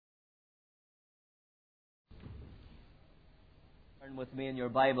Turn with me in your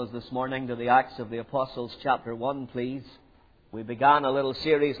Bibles this morning to the Acts of the Apostles, chapter 1, please. We began a little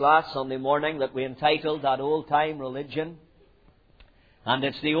series last Sunday morning that we entitled That Old-Time Religion. And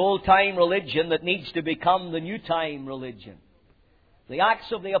it's the old-time religion that needs to become the new-time religion. The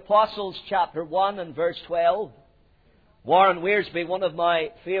Acts of the Apostles, chapter 1 and verse 12. Warren Wiersbe, one of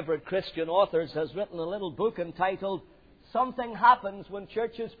my favorite Christian authors, has written a little book entitled Something Happens When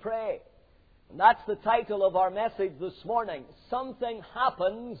Churches Pray. And that's the title of our message this morning. Something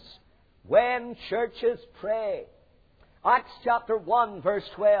happens when churches pray. Acts chapter 1, verse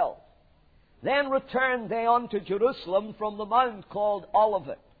 12. Then returned they unto Jerusalem from the mount called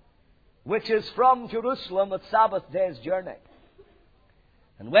Olivet, which is from Jerusalem a Sabbath day's journey.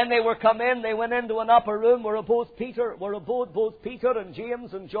 And when they were come in, they went into an upper room where abode both Peter and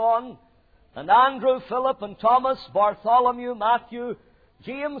James and John, and Andrew, Philip and Thomas, Bartholomew, Matthew,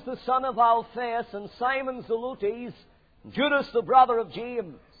 James the son of Alphaeus, and Simon Zelotes, Judas the brother of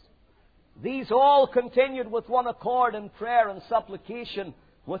James. These all continued with one accord in prayer and supplication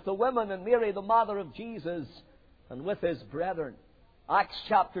with the women and Mary the mother of Jesus and with his brethren. Acts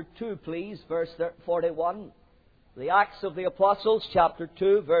chapter 2, please, verse 41. The Acts of the Apostles, chapter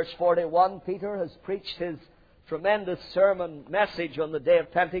 2, verse 41. Peter has preached his tremendous sermon message on the day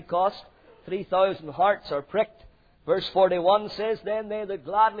of Pentecost. 3,000 hearts are pricked. Verse 41 says, Then they that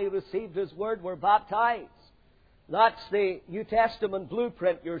gladly received his word were baptized. That's the New Testament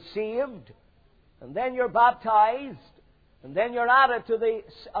blueprint. You're saved, and then you're baptized, and then you're added to the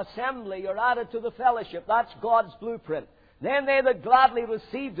assembly, you're added to the fellowship. That's God's blueprint. Then they that gladly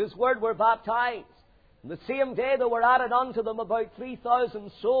received his word were baptized. And the same day there were added unto them about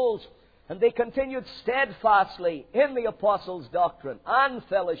 3,000 souls, and they continued steadfastly in the apostles' doctrine, and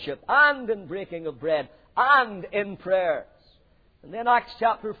fellowship, and in breaking of bread, and in prayers. And then Acts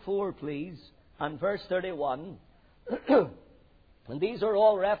chapter 4, please, and verse 31. And these are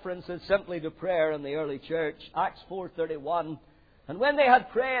all references simply to prayer in the early church. Acts 4:31. And when they had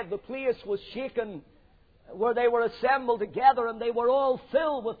prayed, the place was shaken where they were assembled together, and they were all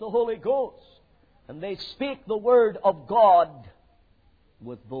filled with the Holy Ghost. And they spake the word of God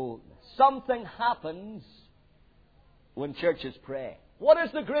with boldness. Something happens when churches pray. What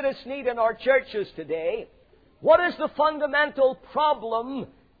is the greatest need in our churches today? What is the fundamental problem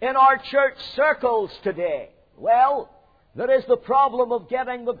in our church circles today? Well, there is the problem of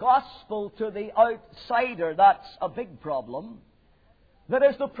getting the gospel to the outsider. That's a big problem. There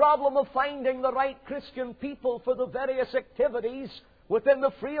is the problem of finding the right Christian people for the various activities within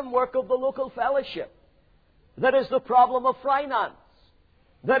the framework of the local fellowship. There is the problem of finance.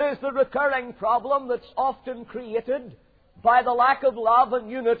 There is the recurring problem that's often created by the lack of love and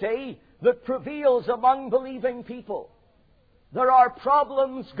unity that prevails among believing people. There are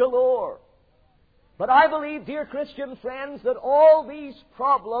problems galore. But I believe, dear Christian friends, that all these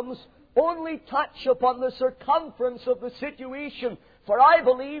problems only touch upon the circumference of the situation. For I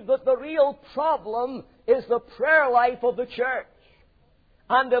believe that the real problem is the prayer life of the church.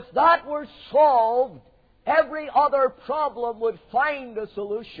 And if that were solved, every other problem would find a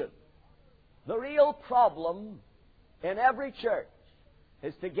solution. The real problem in every church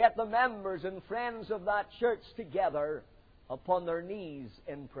is to get the members and friends of that church together upon their knees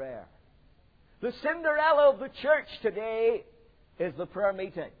in prayer. The Cinderella of the church today is the prayer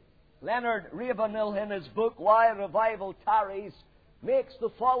meeting. Leonard Ravenhill, in his book, Why Revival Tarries, makes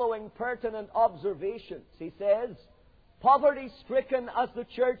the following pertinent observations. He says, poverty-stricken as the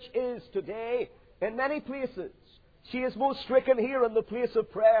church is today in many places, she is most stricken here in the place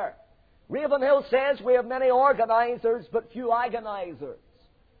of prayer. Ravenhill says we have many organizers but few agonizers.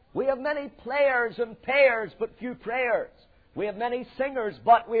 We have many players and payers but few prayers. We have many singers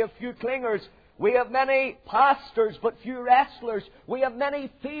but we have few clingers. We have many pastors but few wrestlers. We have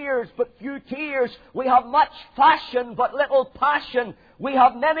many fears but few tears. We have much fashion but little passion. We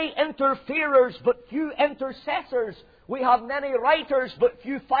have many interferers but few intercessors. We have many writers but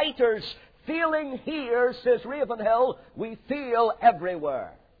few fighters. Feeling here, says Ravenhill, we feel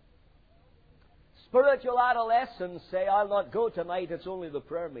everywhere. Spiritual adolescents say, I'll not go tonight, it's only the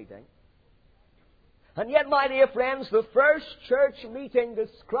prayer meeting. And yet, my dear friends, the first church meeting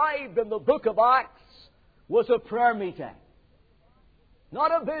described in the book of Acts was a prayer meeting.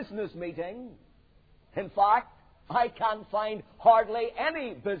 Not a business meeting. In fact, I can't find hardly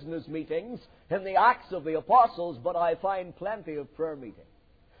any business meetings in the Acts of the Apostles, but I find plenty of prayer meetings.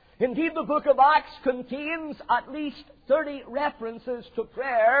 Indeed, the book of Acts contains at least 30 references to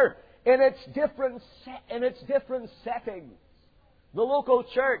prayer in its different settings. The local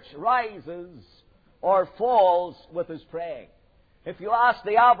church rises or falls with his praying. If you ask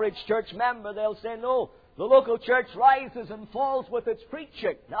the average church member, they'll say, no, The local church rises and falls with its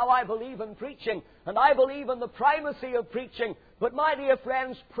preaching. Now I believe in preaching, and I believe in the primacy of preaching. But my dear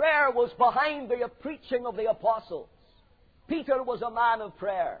friends, prayer was behind the preaching of the apostles. Peter was a man of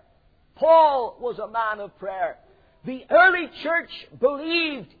prayer. Paul was a man of prayer. The early church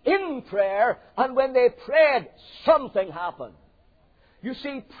believed in prayer, and when they prayed, something happened. You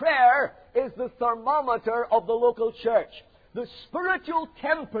see, prayer is the thermometer of the local church. The spiritual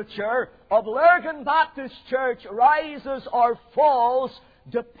temperature of Lurgan Baptist Church rises or falls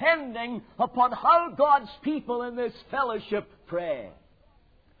depending upon how God's people in this fellowship pray.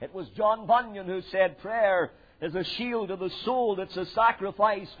 It was John Bunyan who said prayer is a shield to the soul, it's a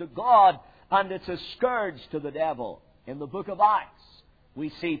sacrifice to God, and it's a scourge to the devil. In the book of Acts, we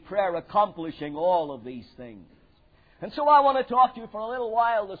see prayer accomplishing all of these things. And so I want to talk to you for a little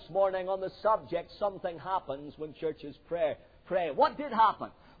while this morning on the subject, something happens when churches pray. What did happen?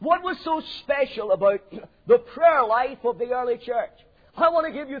 What was so special about the prayer life of the early church? I want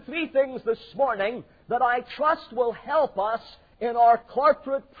to give you 3 things this morning that I trust will help us in our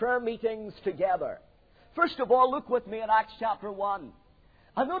corporate prayer meetings together. First of all, look with me at Acts chapter 1.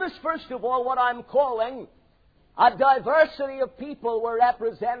 And notice first of all what I'm calling a diversity of people were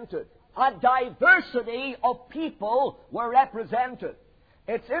represented. A diversity of people were represented.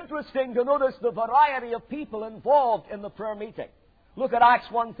 It's interesting to notice the variety of people involved in the prayer meeting. Look at Acts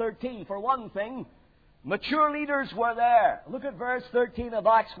 1:13. For one thing, mature leaders were there. Look at verse 13 of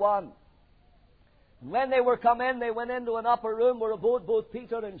Acts 1. When they were come in, they went into an upper room where abode both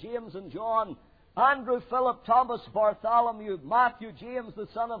Peter and James and John, Andrew, Philip, Thomas, Bartholomew, Matthew, James the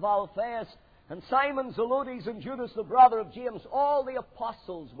son of Alphaeus, and Simon, Zelotes, and Judas the brother of James. All the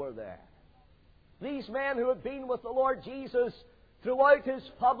apostles were there. These men who had been with the Lord Jesus throughout His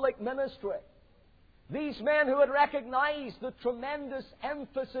public ministry. These men who had recognized the tremendous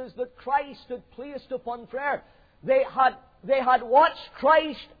emphasis that Christ had placed upon prayer. They had watched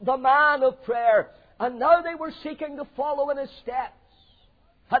Christ, the man of prayer, and now they were seeking to follow in His steps.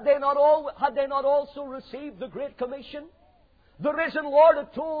 Had they not also received the Great Commission? The risen Lord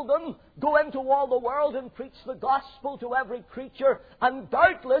had told them, go into all the world and preach the gospel to every creature, and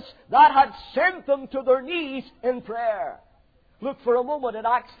doubtless that had sent them to their knees in prayer. Look for a moment at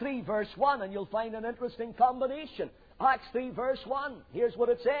Acts 3 verse 1 and you'll find an interesting combination. Acts 3 verse 1, here's what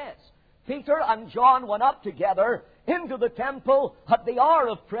it says. Peter and John went up together into the temple at the hour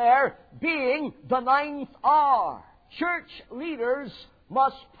of prayer, being the 9th hour. Church leaders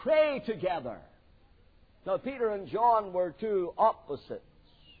must pray together. Now, Peter and John were two opposites.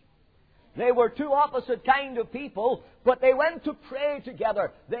 They were two opposite kind of people, but they went to pray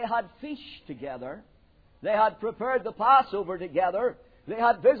together. They had fished together. They had prepared the Passover together. They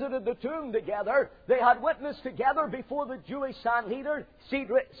had visited the tomb together. They had witnessed together before the Jewish Sanhedrin.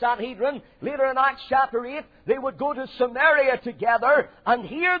 Later in Acts chapter 8, they would go to Samaria together, and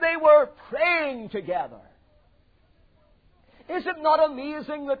here they were praying together. Is it not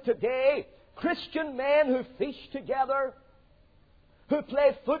amazing that today Christian men who fish together, who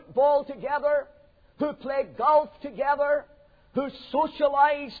play football together, who play golf together, who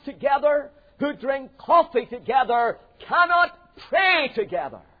socialize together, who drink coffee together, cannot pray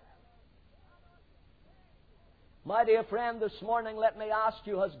together? My dear friend, this morning let me ask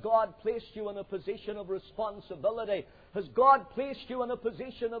you, has God placed you in a position of responsibility? Has God placed you in a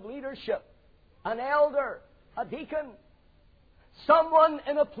position of leadership? An elder, a deacon, someone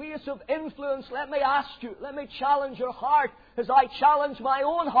in a place of influence? Let me ask you, let me challenge your heart as I challenge my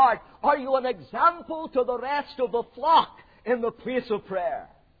own heart. Are you an example to the rest of the flock in the place of prayer?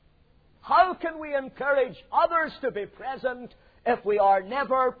 How can we encourage others to be present if we are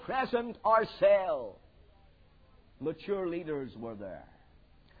never present ourselves? Mature leaders were there.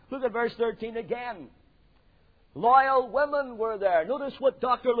 Look at verse 13 again. Loyal women were there. Notice what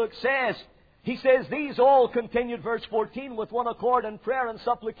Dr. Luke says. He says, these all continued, verse 14, with one accord in prayer and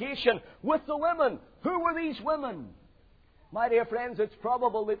supplication with the women. Who were these women? My dear friends, it's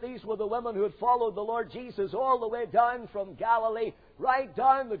probable that these were the women who had followed the Lord Jesus all the way down from Galilee, right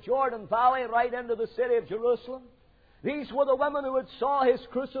down the Jordan Valley, right into the city of Jerusalem. These were the women who had saw His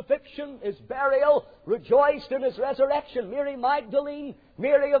crucifixion, His burial, rejoiced in His resurrection. Mary Magdalene,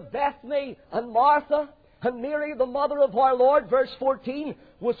 Mary of Bethany, and Martha. And Mary, the mother of our Lord, verse 14,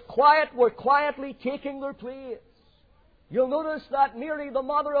 were quietly taking their place. You'll notice that Mary, the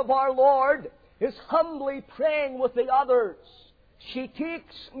mother of our Lord, is humbly praying with the others. She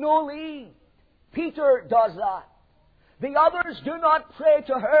takes no lead. Peter does that. The others do not pray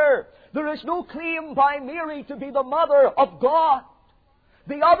to her. There is no claim by Mary to be the mother of God.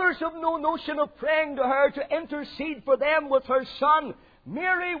 The others have no notion of praying to her to intercede for them with her Son.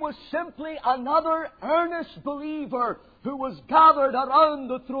 Mary was simply another earnest believer who was gathered around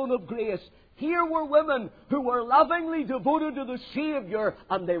the throne of grace. Here were women who were lovingly devoted to the Savior,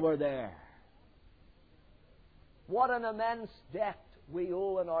 and they were there. What an immense debt we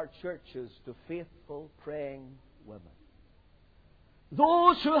owe in our churches to faithful praying women.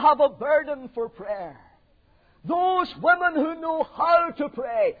 Those who have a burden for prayer. Those women who know how to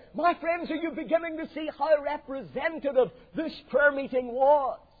pray. My friends, are you beginning to see how representative this prayer meeting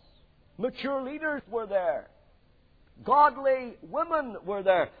was? Mature leaders were there. Godly women were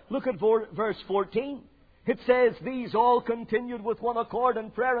there. Look at verse 14. It says, these all continued with one accord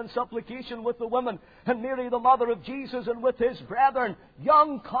in prayer and supplication with the women, and Mary the mother of Jesus, and with his brethren.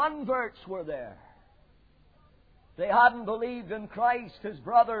 Young converts were there. They hadn't believed in Christ, his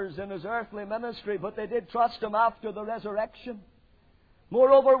brothers, in his earthly ministry, but they did trust him after the resurrection.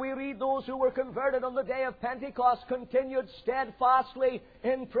 Moreover, we read those who were converted on the day of Pentecost continued steadfastly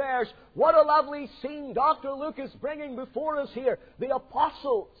in prayers. What a lovely scene Dr. Luke is bringing before us here. The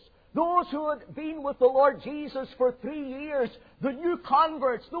apostles, those who had been with the Lord Jesus for 3 years, the new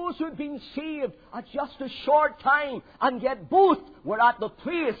converts, those who had been saved at just a short time, and yet both were at the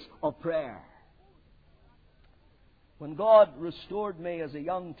place of prayer. When God restored me as a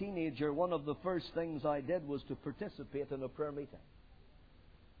young teenager, one of the first things I did was to participate in a prayer meeting.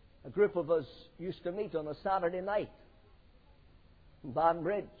 A group of us used to meet on a Saturday night in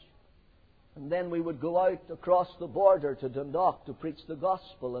Banbridge. And then we would go out across the border to Dundalk to preach the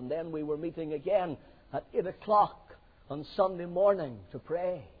gospel. And then we were meeting again at 8 o'clock on Sunday morning to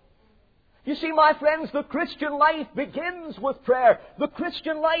pray. You see, my friends, the Christian life begins with prayer. The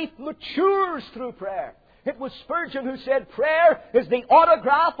Christian life matures through prayer. It was Spurgeon who said, prayer is the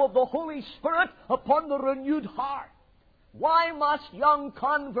autograph of the Holy Spirit upon the renewed heart. Why must young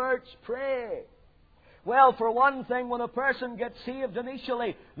converts pray? Well, for one thing, when a person gets saved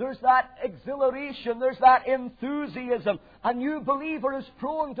initially, there's that exhilaration, there's that enthusiasm. A new believer is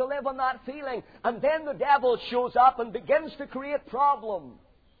prone to live on that feeling. And then the devil shows up and begins to create problems.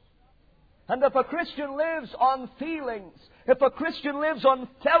 And if a Christian lives on feelings, if a Christian lives on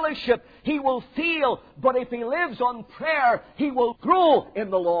fellowship, he will feel. But if he lives on prayer, he will grow in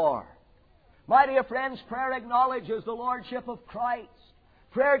the Lord. My dear friends, prayer acknowledges the Lordship of Christ.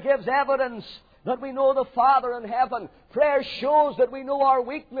 Prayer gives evidence that we know the Father in heaven. Prayer shows that we know our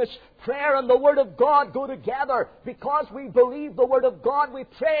weakness. Prayer and the Word of God go together. Because we believe the Word of God, we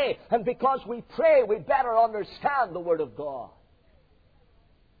pray. And because we pray, we better understand the Word of God.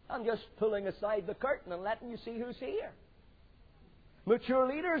 I'm just pulling aside the curtain and letting you see who's here. Mature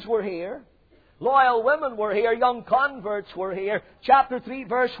leaders were here. Loyal women were here. Young converts were here. Chapter 3,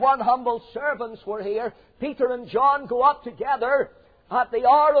 verse 1, humble servants were here. Peter and John go up together at the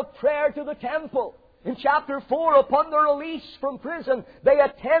hour of prayer to the temple. In chapter 4, upon their release from prison, they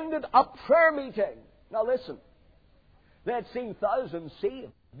attended a prayer meeting. Now listen, they had seen thousands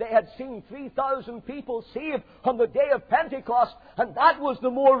saved. They had seen 3,000 people saved on the day of Pentecost, and that was the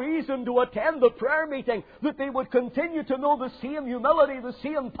more reason to attend the prayer meeting, that they would continue to know the same humility, the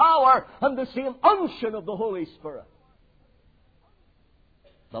same power, and the same unction of the Holy Spirit.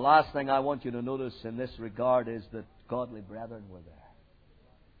 The last thing I want you to notice in this regard is that godly brethren were there.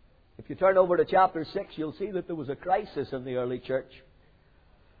 If you turn over to chapter 6, you'll see that there was a crisis in the early church.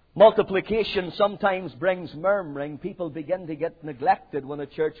 Multiplication sometimes brings murmuring. People begin to get neglected when a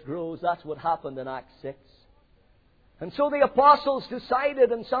church grows. That's what happened in Acts 6. And so the apostles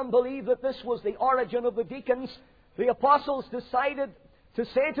decided, and some believe that this was the origin of the deacons, the apostles decided to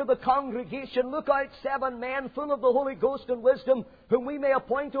say to the congregation, look out 7 men full of the Holy Ghost and wisdom, whom we may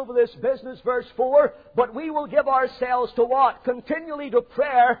appoint over this business, verse 4, but we will give ourselves to what? Continually to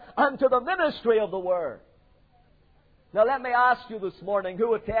prayer and to the ministry of the Word. Now let me ask you this morning,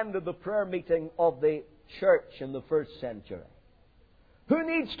 who attended the prayer meeting of the church in the first century? Who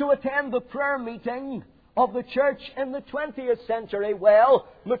needs to attend the prayer meeting of the church in the 20th century? Well,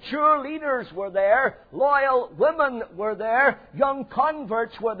 mature leaders were there, loyal women were there, young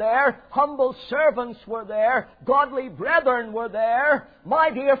converts were there, humble servants were there, godly brethren were there. My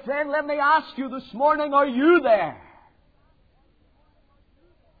dear friend, let me ask you this morning, are you there?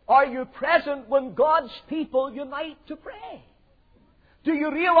 Are you present when God's people unite to pray? Do you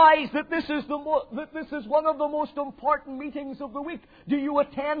realize that this is one of the most important meetings of the week? Do you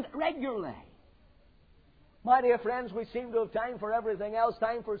attend regularly? My dear friends, we seem to have time for everything else.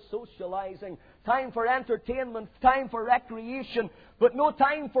 Time for socializing, time for entertainment, time for recreation, but no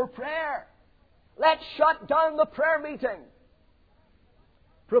time for prayer. Let's shut down the prayer meeting.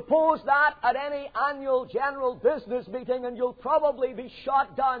 Propose that at any annual general business meeting and you'll probably be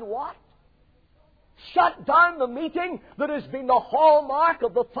shot down what? Shut down the meeting that has been the hallmark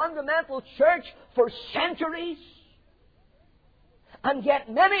of the fundamental church for centuries. And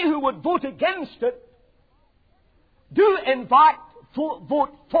yet many who would vote against it do in fact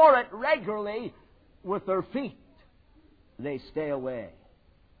vote for it regularly with their feet. They stay away.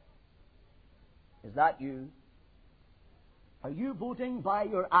 Is that you? Are you voting by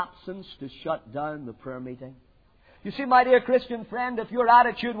your absence to shut down the prayer meeting? You see, my dear Christian friend, if your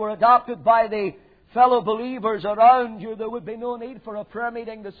attitude were adopted by the fellow believers around you, there would be no need for a prayer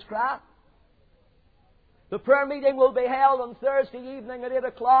meeting to scrap. The prayer meeting will be held on Thursday evening at 8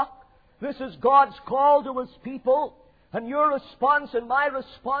 o'clock. This is God's call to His people. And your response and my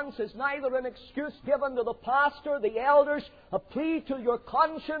response is neither an excuse given to the pastor, the elders, a plea to your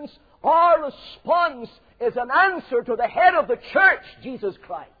conscience. Our response is an answer to the head of the church, Jesus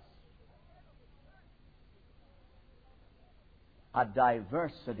Christ. A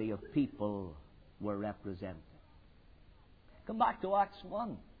diversity of people were represented. Come back to Acts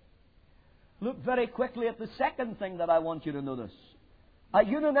 1. Look very quickly at the second thing that I want you to notice. A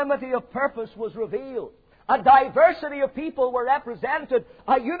unanimity of purpose was revealed. A diversity of people were represented.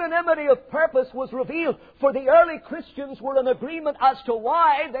 A unanimity of purpose was revealed. For the early Christians were in agreement as to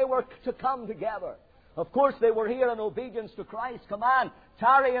why they were to come together. Of course, they were here in obedience to Christ's command.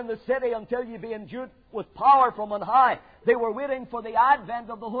 Tarry in the city until you be endued with power from on high. They were waiting for the advent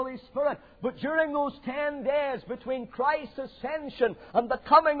of the Holy Spirit. But during those 10 days between Christ's ascension and the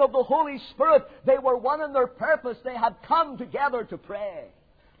coming of the Holy Spirit, they were one in their purpose. They had come together to pray.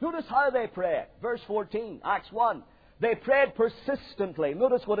 Notice how they prayed. Verse 14, Acts 1. They prayed persistently.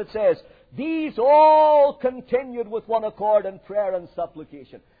 Notice what it says. These all continued with one accord in prayer and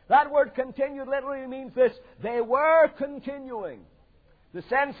supplication. That word continued literally means this. They were continuing. The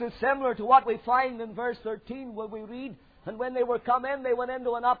sense is similar to what we find in verse 13 where we read, and when they were come in, they went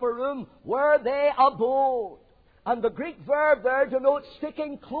into an upper room where they abode. And the Greek verb there denotes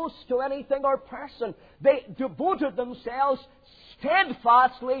sticking close to anything or person. They devoted themselves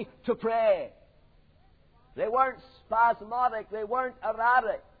steadfastly to pray. They weren't spasmodic. They weren't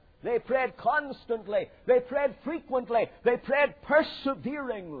erratic. They prayed constantly. They prayed frequently. They prayed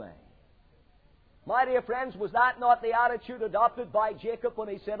perseveringly. My dear friends, was that not the attitude adopted by Jacob when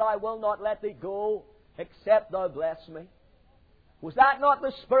he said, I will not let thee go except thou bless me? Was that not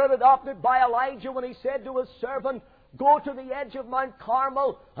the spirit adopted by Elijah when he said to his servant, go to the edge of Mount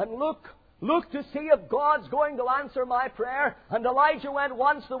Carmel and look to see if God's going to answer my prayer? And Elijah went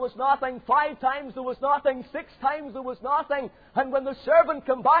once, there was nothing. 5 times, there was nothing. 6 times, there was nothing. And when the servant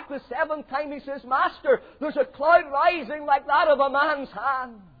came back the 7th time, he says, Master, there's a cloud rising like that of a man's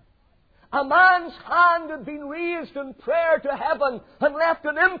hand. A man's hand had been raised in prayer to heaven and left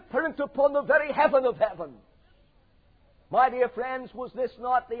an imprint upon the very heaven of heaven. My dear friends, was this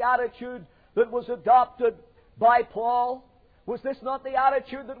not the attitude that was adopted by Paul? Was this not the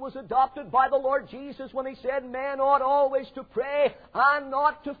attitude that was adopted by the Lord Jesus when He said, men ought always to pray and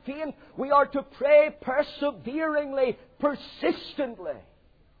not to faint? We are to pray perseveringly, persistently.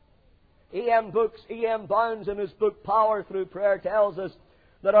 E.M. Bounds in his book Power Through Prayer tells us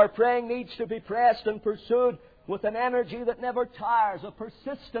that our praying needs to be pressed and pursued with an energy that never tires, a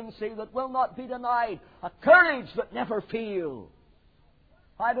persistency that will not be denied, a courage that never fails.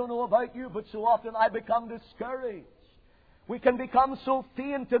 I don't know about you, but so often I become discouraged. We can become so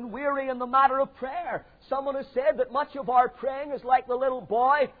faint and weary in the matter of prayer. Someone has said that much of our praying is like the little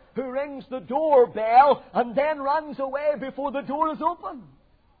boy who rings the doorbell and then runs away before the door is open.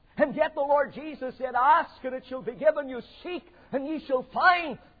 And yet the Lord Jesus said, ask and it shall be given you. Seek and ye shall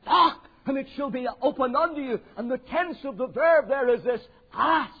find. Knock and it shall be opened unto you. And the tense of the verb there is this.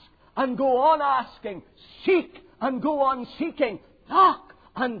 Ask and go on asking. Seek and go on seeking. Knock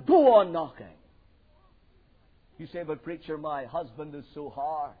and go on knocking. You say, but preacher, my husband is so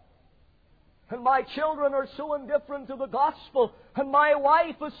hard. And my children are so indifferent to the gospel. And my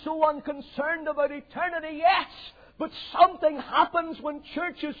wife is so unconcerned about eternity. Yes, but something happens when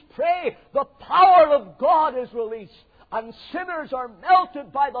churches pray. The power of God is released. And sinners are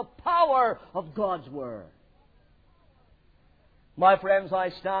melted by the power of God's Word. My friends, I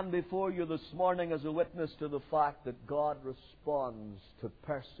stand before you this morning as a witness to the fact that God responds to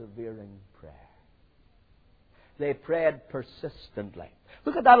persevering prayer. They prayed persistently.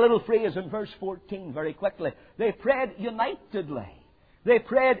 Look at that little phrase in verse 14 very quickly. They prayed unitedly. They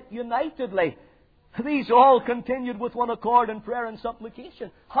prayed unitedly. These all continued with one accord in prayer and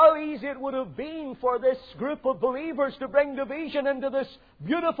supplication. How easy it would have been for this group of believers to bring division into this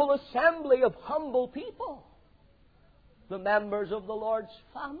beautiful assembly of humble people. The members of the Lord's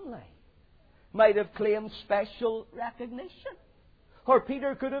family might have claimed special recognition. Or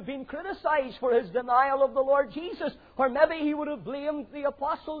Peter could have been criticized for his denial of the Lord Jesus. Or maybe he would have blamed the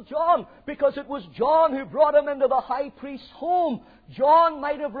Apostle John because it was John who brought him into the high priest's home. John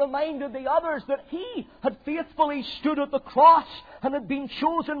might have reminded the others that he had faithfully stood at the cross and had been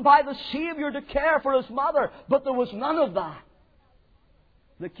chosen by the Savior to care for his mother. But there was none of that.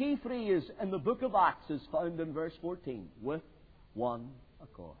 The key phrase in the book of Acts is found in verse 14, with one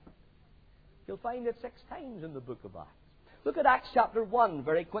accord. You'll find it 6 times in the book of Acts. Look at Acts chapter 1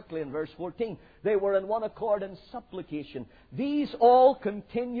 very quickly in verse 14. They were in one accord in supplication. These all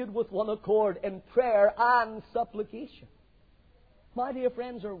continued with one accord in prayer and supplication. My dear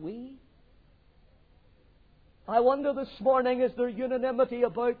friends, are we? I wonder this morning, is there unanimity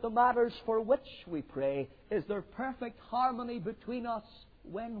about the matters for which we pray? Is there perfect harmony between us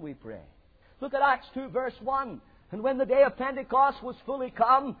when we pray? Look at Acts 2 verse 1. And when the day of Pentecost was fully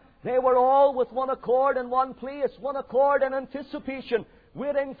come, they were all with one accord in one place, one accord in anticipation,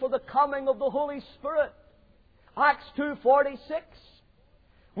 waiting for the coming of the Holy Spirit. Acts 2:46.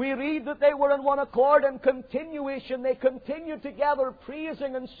 We read that they were in one accord in continuation. They continued together,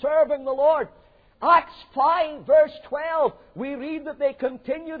 praising and serving the Lord. Acts 5 verse 12. We read that they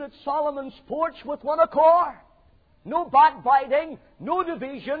continued at Solomon's porch with one accord. No backbiting, no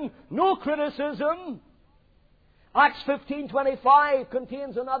division, no criticism. Acts 15:25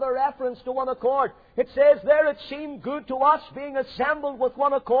 contains another reference to one accord. It says there, it seemed good to us, being assembled with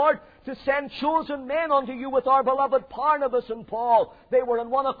one accord, to send chosen men unto you with our beloved Barnabas and Paul. They were in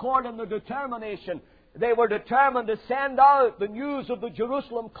one accord in their determination. They were determined to send out the news of the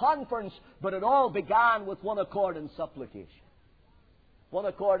Jerusalem conference, but it all began with one accord in supplication. One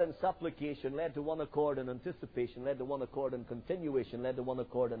accord in supplication led to one accord in anticipation, led to one accord in continuation, led to one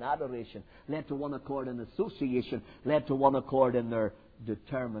accord in adoration, led to one accord in association, led to one accord in their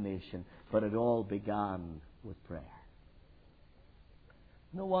determination. But it all began with prayer.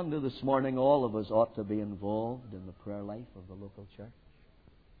 No wonder this morning all of us ought to be involved in the prayer life of the local church.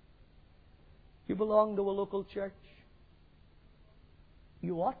 You belong to a local church.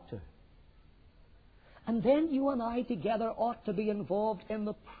 You ought to. And then you and I together ought to be involved in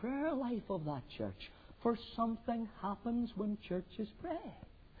the prayer life of that church. For something happens when churches pray.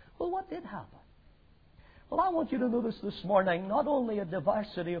 Well, what did happen? Well, I want you to notice this morning, not only a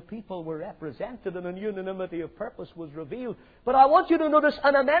diversity of people were represented and a unanimity of purpose was revealed, but I want you to notice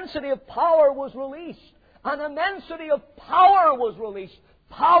an immensity of power was released. An immensity of power was released.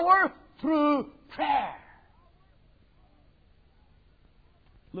 Power through prayer.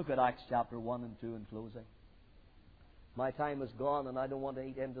 Look at Acts chapter 1 and 2 in closing. My time is gone and I don't want to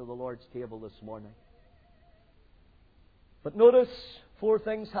eat into the Lord's table this morning. But notice 4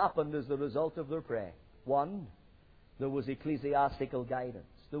 things happened as the result of their praying. 1, there was ecclesiastical guidance.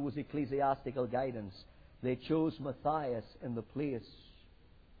 There was ecclesiastical guidance. They chose Matthias in the place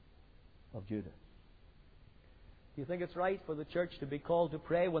of Judas. Do you think it's right for the church to be called to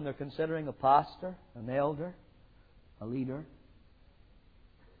pray when they're considering a pastor, an elder, a leader?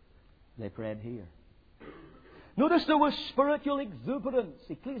 They prayed here. Notice there was spiritual exuberance,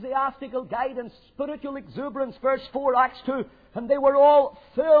 ecclesiastical guidance, spiritual exuberance. Verse 4, Acts 2. And they were all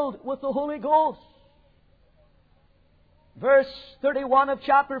filled with the Holy Ghost. Verse 31 of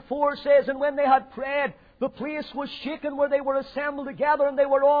chapter 4 says, and when they had prayed, the place was shaken where they were assembled together, and they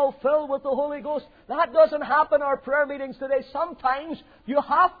were all filled with the Holy Ghost. That doesn't happen in our prayer meetings today. Sometimes you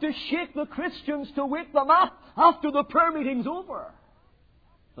have to shake the Christians to wake them up after the prayer meeting's over.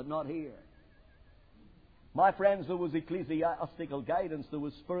 But not here. My friends, there was ecclesiastical guidance, there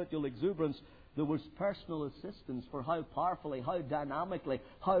was spiritual exuberance, there was personal assistance for how powerfully, how dynamically,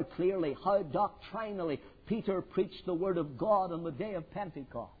 how clearly, how doctrinally Peter preached the Word of God on the day of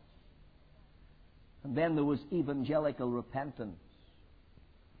Pentecost. And then there was evangelical repentance.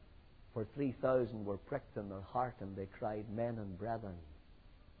 For 3,000 were pricked in their heart and they cried, men and brethren,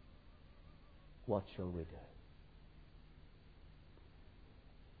 what shall we do?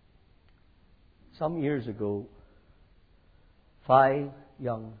 Some years ago, 5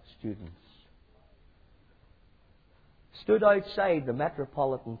 young students stood outside the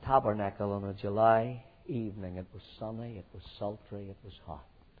Metropolitan Tabernacle on a July evening. It was sunny, it was sultry, it was hot.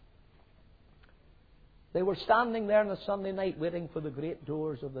 They were standing there on a Sunday night waiting for the great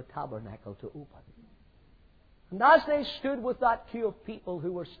doors of the tabernacle to open. And as they stood with that queue of people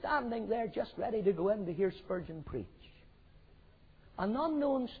who were standing there just ready to go in to hear Spurgeon preach, an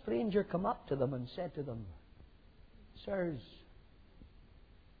unknown stranger came up to them and said to them, sirs,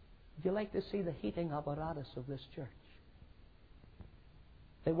 would you like to see the heating apparatus of this church?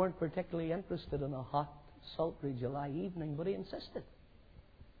 They weren't particularly interested in a hot, sultry July evening, but he insisted.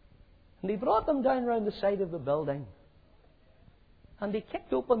 And he brought them down round the side of the building. And he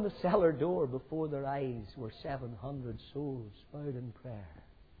kicked open the cellar door. Before their eyes were 700 souls bowed in prayer,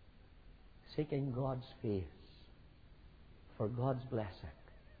 seeking God's face for God's blessing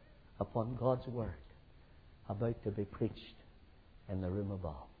upon God's Word about to be preached in the room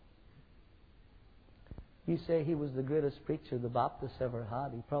above. You say he was the greatest preacher the Baptists ever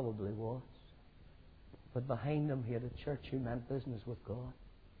had. He probably was. But behind him he had a church who meant business with God.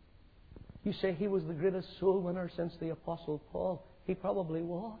 You say he was the greatest soul winner since the Apostle Paul. He probably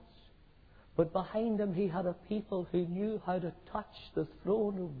was. But behind him he had a people who knew how to touch the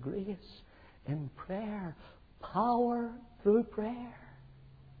throne of grace in prayer. Power through prayer.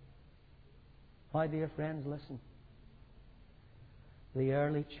 My dear friends, listen. The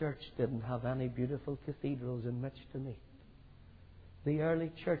early church didn't have any beautiful cathedrals in which to meet. The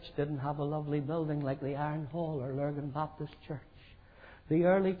early church didn't have a lovely building like the Iron Hall or Lurgan Baptist Church. The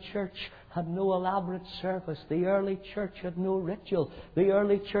early church had no elaborate service. The early church had no ritual. The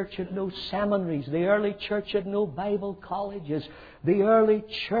early church had no seminaries. The early church had no Bible colleges. The early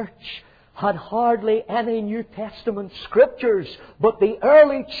church had hardly any New Testament scriptures. But the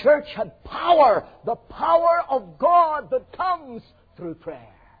early church had power. The power of God that comes through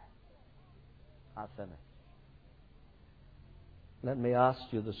prayer. I finish. Let me ask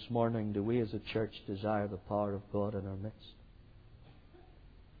you this morning, do we as a church desire the power of God in our midst?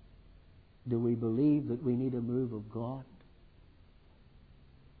 Do we believe that we need a move of God?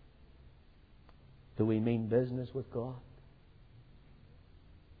 Do we mean business with God?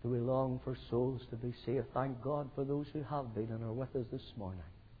 Do we long for souls to be saved? Thank God for those who have been and are with us this morning.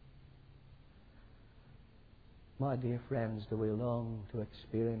 My dear friends, do we long to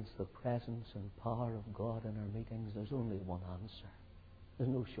experience the presence and power of God in our meetings? There's only one answer.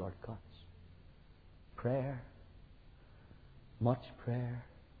 There's no shortcuts. Prayer, much prayer,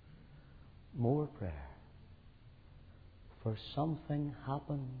 more prayer. For something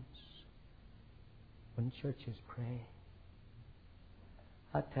happens when churches pray.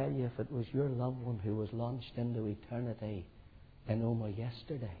 I tell you, if it was your loved one who was launched into eternity in Oma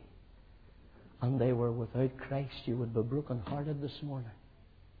yesterday, and they were without Christ, you would be broken-hearted this morning.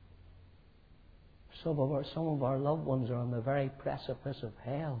 Some of our loved ones are on the very precipice of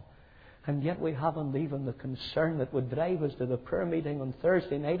hell, and yet we haven't even the concern that would drive us to the prayer meeting on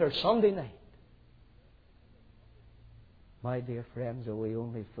Thursday night or Sunday night. My dear friends, are we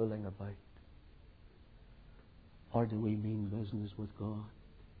only fooling about? Or do we mean business with God?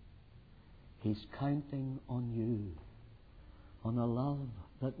 He's counting on you, on a love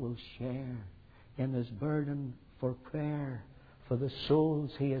that will share in His burden for prayer, for the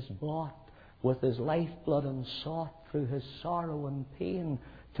souls He has bought with His lifeblood and sought through His sorrow and pain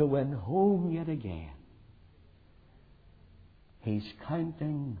to win home yet again. He's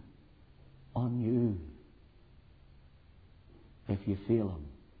counting on you. If you feel Him,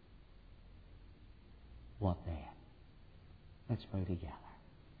 what then? Let's pray together.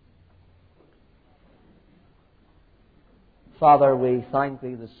 Father, we thank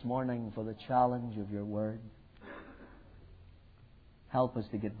Thee this morning for the challenge of Your Word. Help us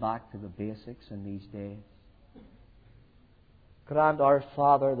to get back to the basics in these days. Grant, our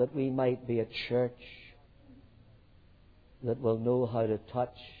Father, that we might be a church that will know how to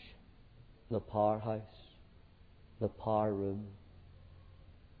touch the powerhouse, the power room.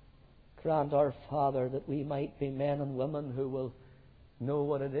 Grant, our Father, that we might be men and women who will know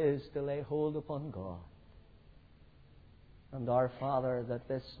what it is to lay hold upon God. And our Father, that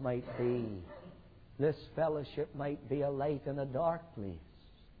this fellowship might be a light in a dark place,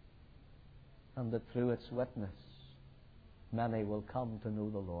 and that through its witness many will come to know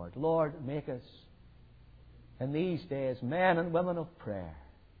the Lord. Lord, make us in these days men and women of prayer,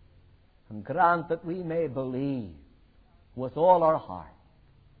 and grant that we may believe with all our heart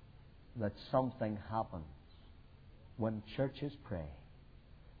that something happens when churches pray.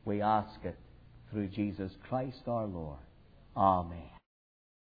 We ask it through Jesus Christ our Lord. Amen.